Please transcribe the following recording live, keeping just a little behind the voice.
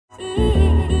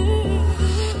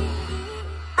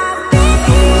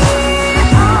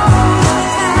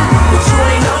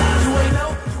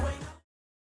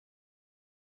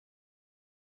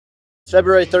It's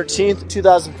February 13th,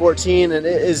 2014, and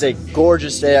it is a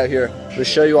gorgeous day out here. I'm gonna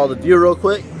show you all the view real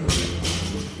quick.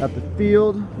 Got the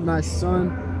field, nice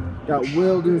sun. Got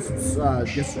Will doing some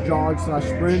just jogs /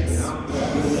 sprints.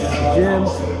 Gym,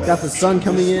 got the sun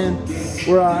coming in.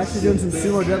 We're actually doing some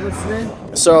sumo deadlifts today.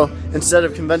 So instead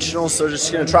of conventional, so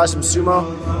just gonna try some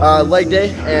sumo leg day,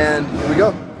 and here we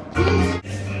go.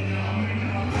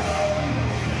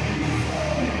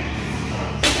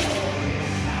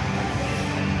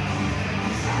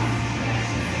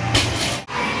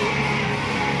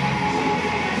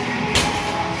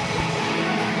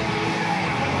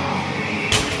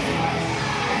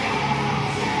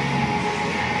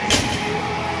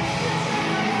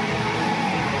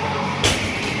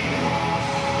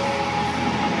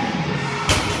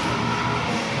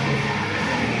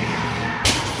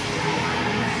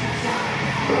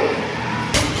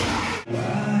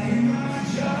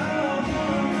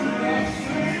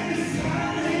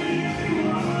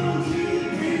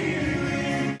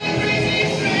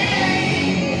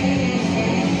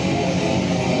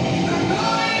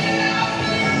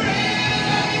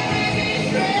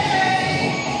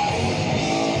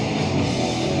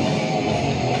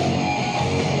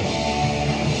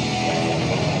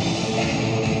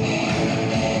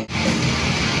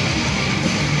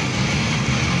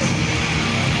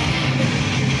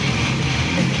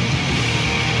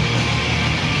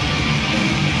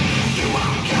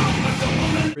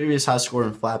 Previous high score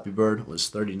in Flappy Bird was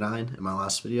 39 in my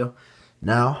last video.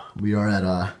 Now we are at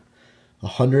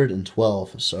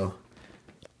 112, so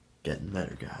getting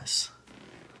better, guys.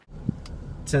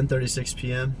 10:36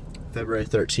 p.m. February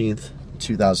 13th,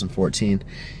 2014,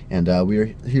 and we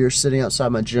are here sitting outside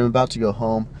my gym, about to go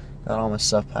home. Got all my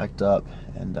stuff packed up,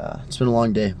 and it's been a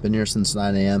long day. Been here since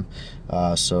 9 a.m.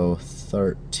 So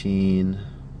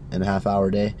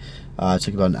 13.5-hour day. I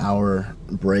took about an hour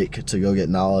break to go get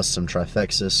Nala some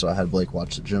Trifexis, so I had Blake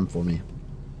watch the gym for me.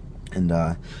 And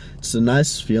it's a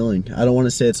nice feeling. I don't want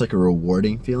to say it's like a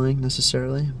rewarding feeling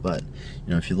necessarily, but you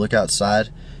know, if you look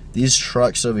outside, these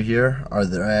trucks over here are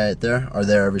there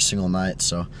every single night.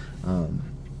 So I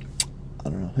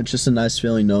don't know. It's just a nice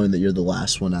feeling knowing that you're the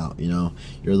last one out. You know,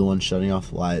 you're the one shutting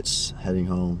off the lights, heading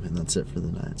home, and that's it for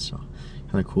the night. So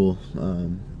kind of cool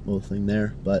little thing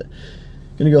there. But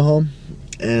gonna go home.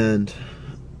 And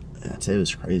yeah, today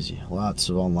was crazy. Lots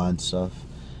of online stuff,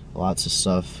 lots of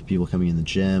stuff, people coming in the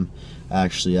gym. I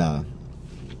actually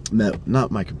met, not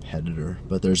my competitor,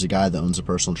 but there's a guy that owns a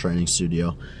personal training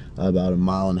studio about 1.5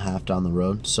 miles down the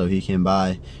road. So he came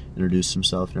by, introduced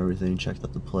himself and everything, checked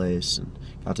out the place, and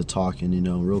got to talking, you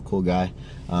know, real cool guy.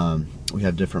 We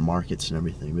have different markets and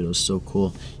everything, but it was so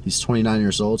cool. He's 29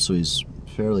 years old, so he's a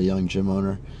fairly young gym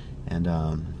owner, and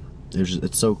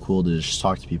it's so cool to just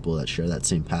talk to people that share that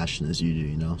same passion as you do,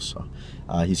 you know. So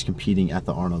he's competing at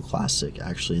the Arnold Classic,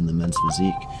 actually, in the men's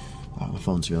physique. My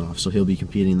phone's going off. So he'll be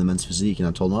competing in the men's physique, and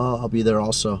I told him, oh, I'll be there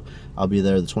also. I'll be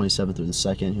there the 27th or the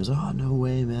 2nd. He was like, oh, no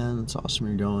way, man, it's awesome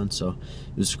you're going. So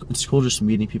it's cool just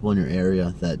meeting people in your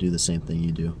area that do the same thing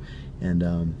you do. And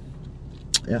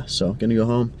yeah, so gonna go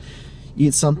home,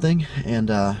 eat something, and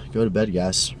go to bed,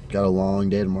 guys. Got a long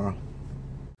day tomorrow.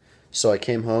 So I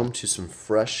came home to some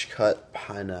fresh cut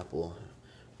pineapple,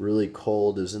 really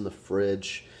cold. It was in the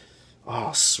fridge.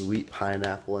 Oh, sweet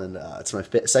pineapple, and it's my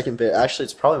second favorite. Actually,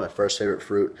 it's probably my first favorite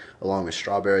fruit, along with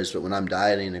strawberries. But when I'm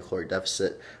dieting in a caloric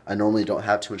deficit, I normally don't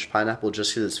have too much pineapple,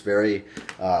 just because it's very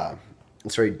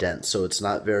dense. So it's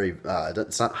not very,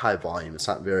 it's not high volume. It's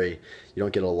not very. You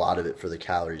don't get a lot of it for the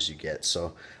calories you get.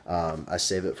 So I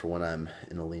save it for when I'm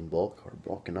in a lean bulk or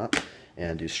bulking up,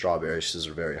 and do strawberries because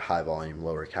they're very high volume,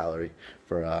 lower calorie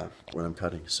for when I'm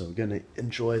cutting. So I'm gonna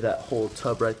enjoy that whole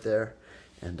tub right there,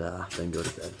 and then go to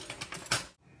bed.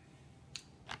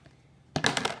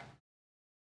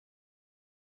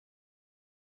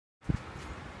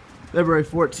 February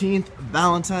 14th,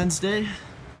 Valentine's Day.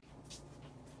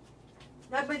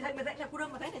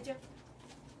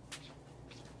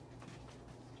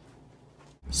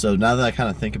 So now that I kind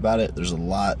of think about it, there's a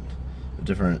lot of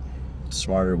different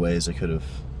smarter ways I could have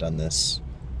done this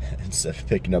instead of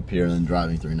picking up here and then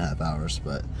driving 3.5 hours.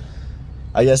 But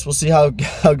I guess we'll see how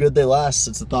good they last.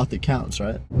 It's the thought that counts,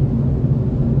 right?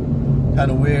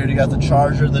 Kind of weird. You got the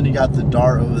Charger, then you got the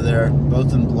Dart over there,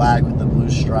 both in black with the blue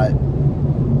stripe.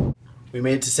 We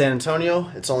made it to San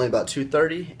Antonio. It's only about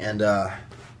 2:30, and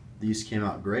these came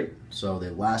out great. So they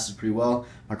lasted pretty well.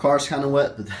 My car's kind of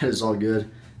wet, but that is all good.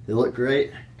 They look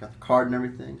great. Got the card and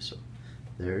everything, so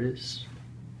there it is.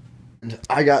 And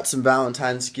I got some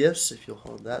Valentine's gifts, if you'll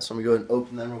hold that. So I'm gonna go ahead and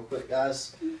open them real quick,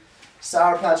 guys.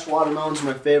 Sour Patch watermelons are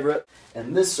my favorite.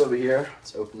 And this over here,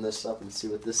 let's open this up and see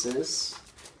what this is.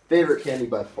 favorite candy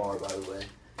by far, by the way.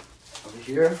 Over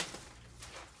here,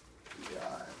 we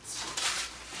got,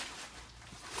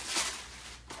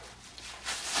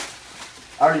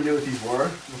 I already knew what these were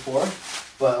before,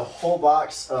 but a whole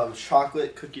box of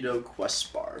chocolate cookie dough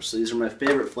Quest bars. So these are my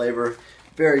favorite flavor.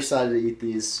 Very excited to eat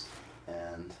these,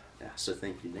 and yeah, so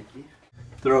thank you, Nikki.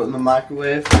 Throw it in the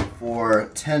microwave for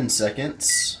 10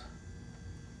 seconds.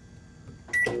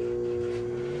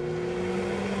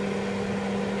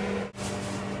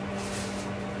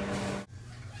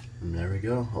 And there we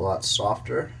go, a lot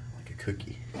softer, like a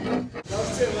cookie.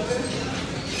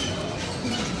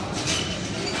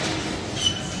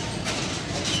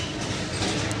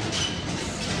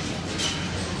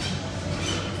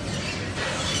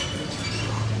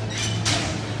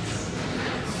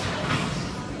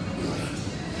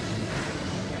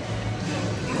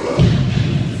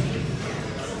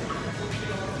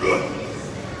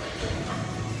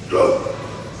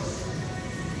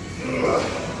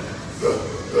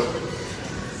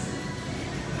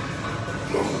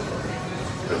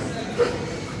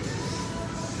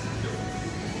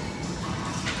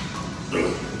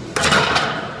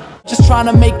 Just trying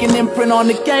to make an imprint on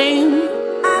the game.